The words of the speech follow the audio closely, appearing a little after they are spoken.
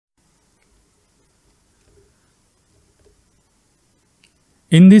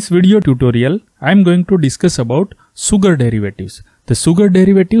In this video tutorial, I am going to discuss about sugar derivatives, the sugar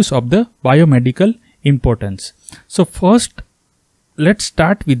derivatives of the biomedical importance. So first, let's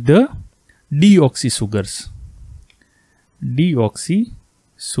start with the deoxy sugars. Deoxy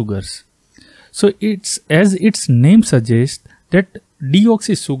sugars. So it's as its name suggests that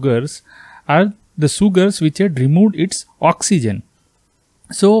deoxy sugars are the sugars which had removed its oxygen.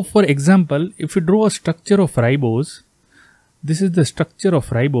 So for example, if you draw a structure of ribose, this is the structure of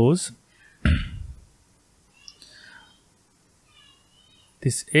ribose.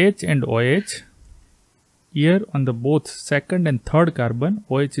 This H and OH, here on the both second and third carbon,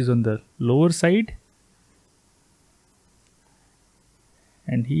 OH is on the lower side,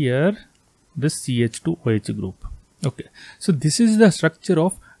 and here the CH2OH group. Okay, so this is the structure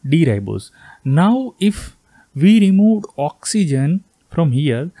of D-ribose. Now if we removed oxygen from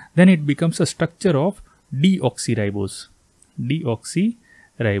here, then it becomes a structure of deoxyribose.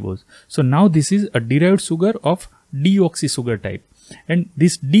 Deoxyribose. So now this is a derived sugar of deoxy sugar type, and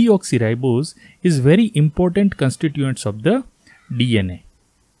this deoxyribose is very important constituents of the DNA.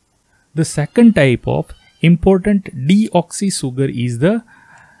 The second type of important deoxy sugar is the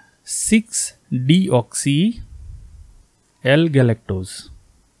 6-deoxy L-galactose.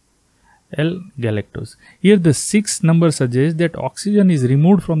 L-galactose. Here the 6 number suggests that oxygen is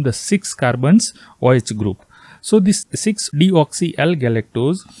removed from the 6 carbons OH group. So this 6-deoxy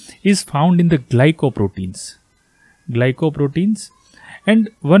L-galactose is found in the glycoproteins. And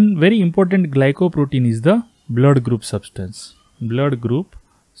one very important glycoprotein is the blood group substance.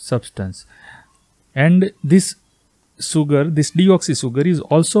 And this sugar, this deoxy sugar, is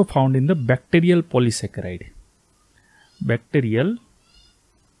also found in the bacterial polysaccharide.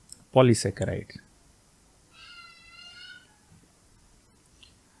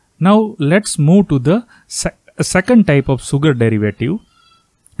 Now let's move to the second type of sugar derivative,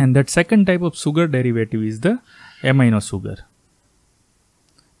 and that second type of sugar derivative is the amino sugar.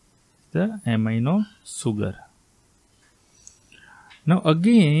 Now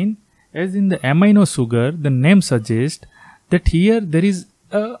again, as in the amino sugar, the name suggests that here there is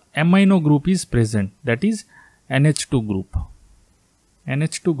a amino group is present, that is NH2 group.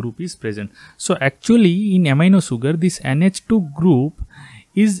 NH2 group is present. So actually in amino sugar, this NH2 group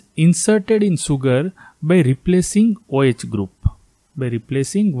is inserted in sugar by replacing OH group, by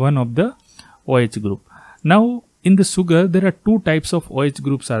replacing one of the OH group. Now in the sugar there are two types of OH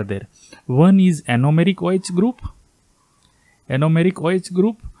groups are there. One is anomeric OH group,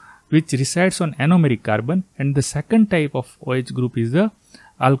 which resides on anomeric carbon, and the second type of OH group is the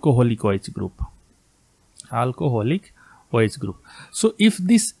alcoholic OH group. So if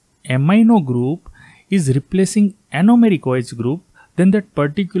this amino group is replacing anomeric OH group, then that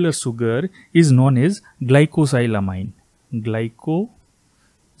particular sugar is known as glycosylamine.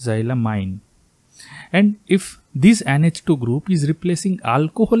 And if this NH2 group is replacing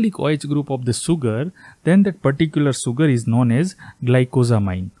alcoholic OH group of the sugar, then that particular sugar is known as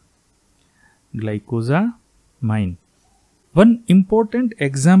glycosamine. One important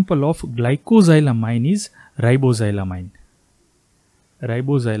example of glycosylamine is ribosylamine.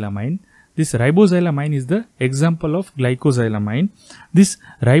 This ribosylamine is the example of glycosylamine. This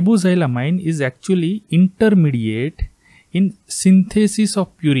ribosylamine is actually intermediate in synthesis of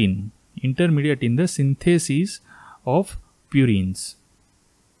purine.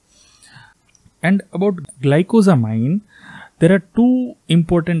 And about glycosamine, there are two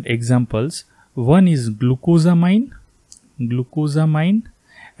important examples. One is glucosamine,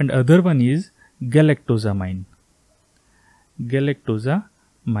 and other one is galactosamine.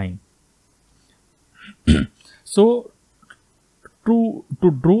 So to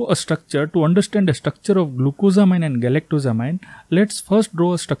draw a structure, to understand the structure of glucosamine and galactosamine, let's first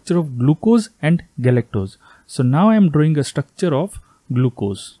draw a structure of glucose and galactose. So now I am drawing a structure of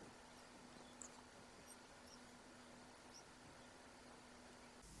glucose.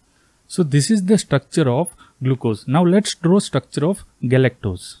 So this is the structure of glucose. Now let's draw structure of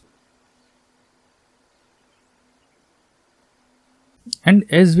galactose. And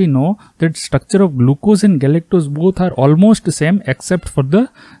as we know that structure of glucose and galactose both are almost the same except for the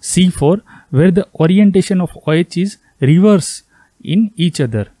C4, where the orientation of OH is reverse in each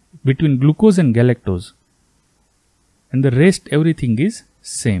other between glucose and galactose, and the rest everything is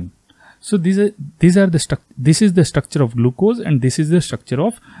same. So this is the structure of glucose and this is the structure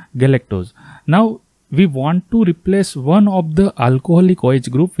of galactose. Now we want to replace one of the alcoholic OH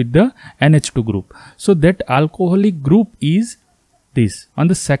group with the NH2 group. So that alcoholic group is this on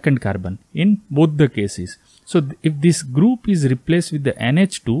the second carbon in both the cases. So if this group is replaced with the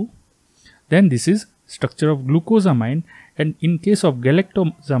NH2, then this is structure of glucosamine, and in case of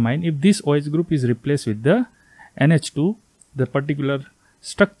galactosamine, if this OH group is replaced with the NH2, the particular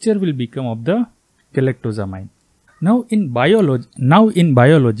structure will become of the galactosamine. Now in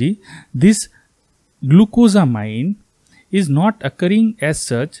biology, this glucosamine is not occurring as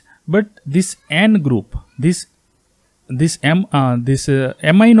such, but this N group, this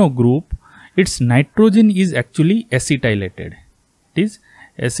amino group, its nitrogen is actually acetylated. It is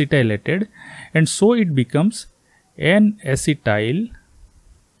acetylated, and so it becomes n-acetyl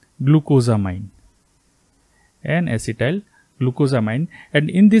glucosamine. N-acetyl glucosamine, and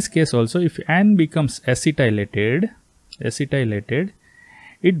in this case also, if N becomes acetylated,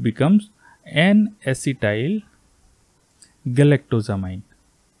 it becomes n-acetyl galactosamine.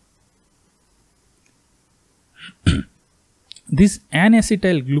 This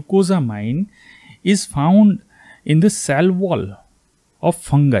n-acetyl glucosamine is found in the cell wall of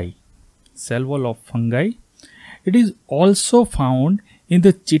fungi. It is also found in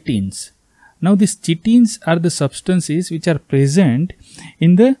the chitins. Now these chitins are the substances which are present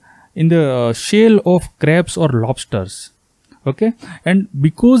in the shell of crabs or lobsters. Okay, and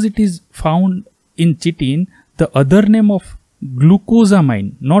because it is found in chitin, the other name of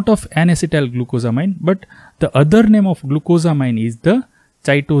glucosamine, not of n-acetyl glucosamine, but the other name of glucosamine is the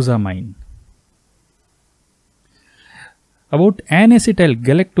chitosamine. About n-acetyl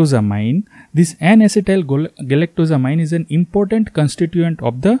galactosamine, this n-acetyl galactosamine is an important constituent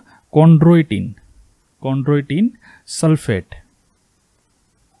of the chondroitin sulfate,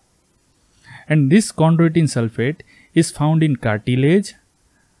 and this chondroitin sulfate is found in cartilage,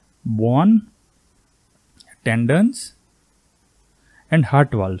 bone, tendons, and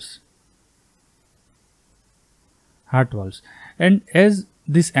heart valves. And as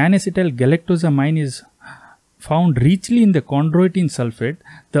this n-acetyl galactosamine is found richly in the chondroitin sulfate,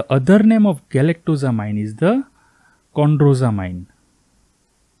 the other name of galactosamine is the chondrosamine.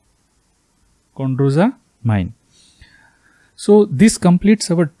 So this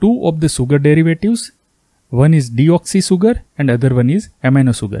completes our two of the sugar derivatives. One is deoxy sugar and other one is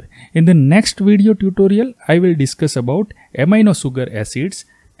amino sugar. In the next video tutorial, I will discuss about amino sugar acids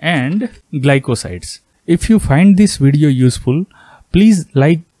and glycosides. If you find this video useful, please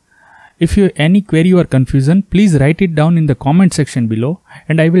like. If you have any query or confusion, please write it down in the comment section below,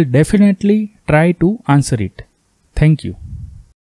 and I will definitely try to answer it. Thank you.